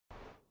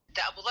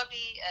Abu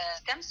Dhabi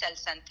Stem Cell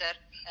Center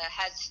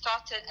has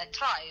started a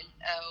trial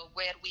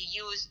where we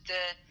used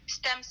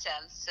stem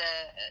cells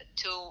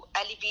to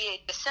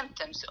alleviate the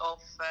symptoms of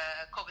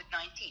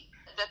COVID-19.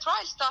 The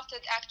trial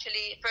started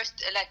actually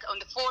first on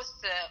the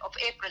 4th of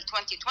April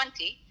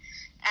 2020,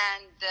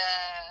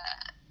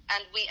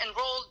 and we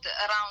enrolled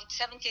around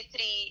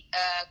 73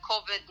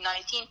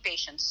 COVID-19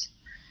 patients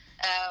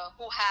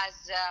who has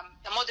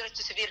moderate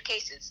to severe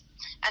cases.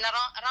 And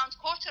around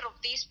quarter of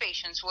these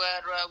patients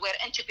were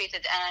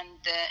intubated and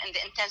in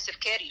the intensive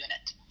care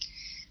unit.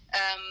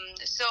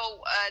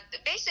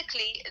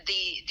 Basically,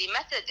 the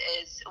method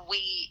is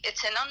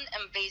it's a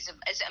non-invasive,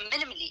 it's a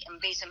minimally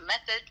invasive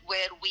method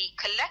where we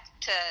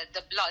collect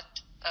the blood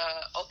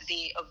of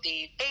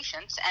the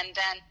patients, and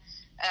then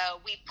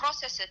we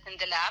process it in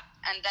the lab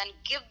and then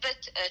give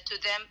it to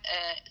them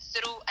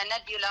through a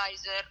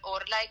nebulizer or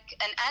like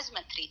an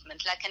asthma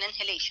treatment, like an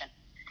inhalation.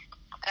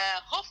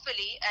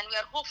 Hopefully, and we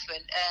are hopeful,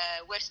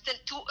 we're still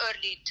too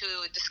early to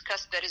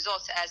discuss the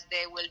results as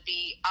they will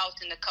be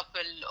out in a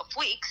couple of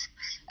weeks.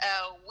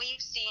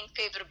 We've seen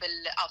favorable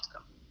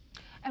outcome.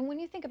 And when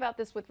you think about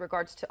this with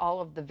regards to all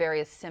of the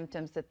various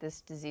symptoms that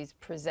this disease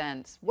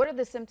presents, what are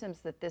the symptoms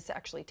that this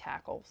actually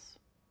tackles?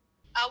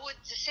 I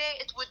would say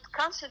it would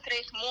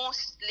concentrate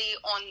mostly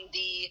on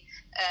the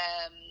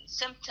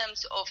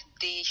symptoms of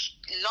the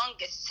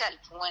longest self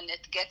when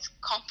it gets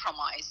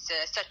compromised,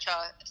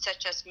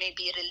 such as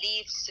maybe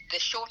relieves the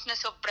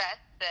shortness of breath,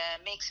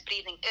 makes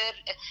breathing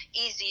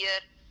easier.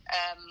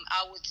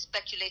 I would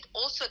speculate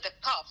also the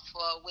cough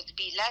would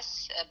be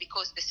less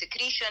because the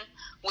secretion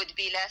would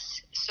be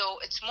less. So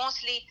it's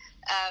mostly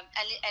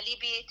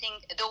alleviating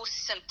those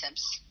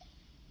symptoms.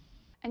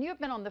 And you have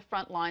been on the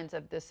front lines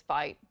of this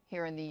fight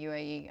here in the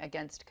UAE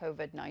against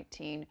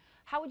COVID-19.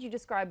 How would you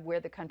describe where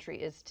the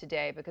country is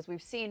today? Because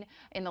we've seen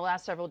in the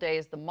last several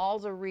days the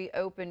malls are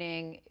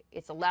reopening.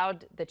 It's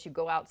allowed that you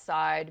go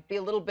outside, be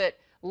a little bit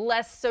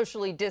less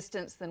socially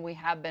distanced than we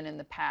have been in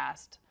the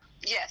past.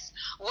 Yes.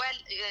 Well,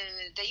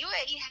 the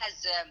UAE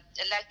has,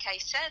 like I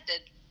said,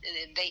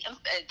 they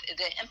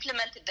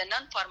implemented the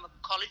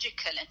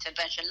non-pharmacological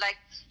intervention.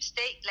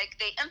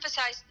 They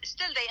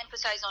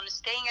emphasize on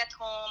staying at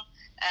home,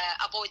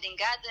 avoiding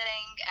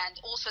gathering, and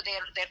also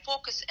their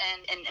focus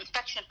in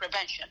infection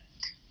prevention.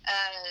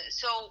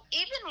 So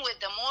even with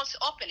the malls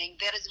opening,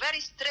 there is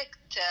very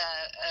strict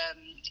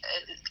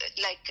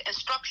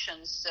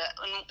instructions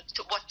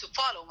to what to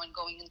follow when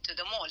going into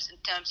the malls in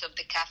terms of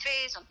the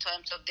cafes, in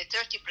terms of the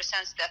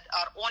 30% that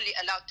are only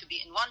allowed to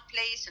be in one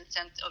place, in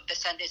terms of the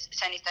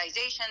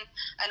sanitization,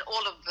 and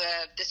all of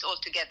this all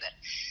together.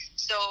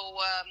 So,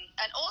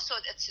 and also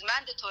it's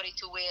mandatory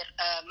to wear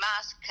a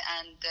mask,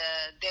 and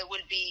there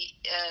will be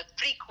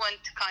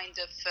frequent kind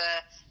of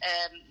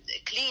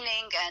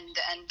cleaning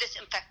and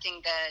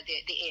disinfecting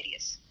the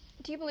areas.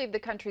 Do you believe the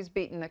country's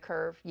beaten the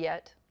curve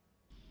yet?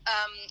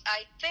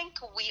 I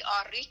think we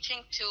are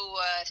reaching to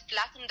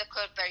flatten the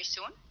curve very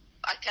soon.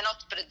 I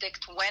cannot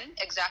predict when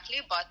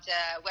exactly, but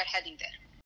we're heading there.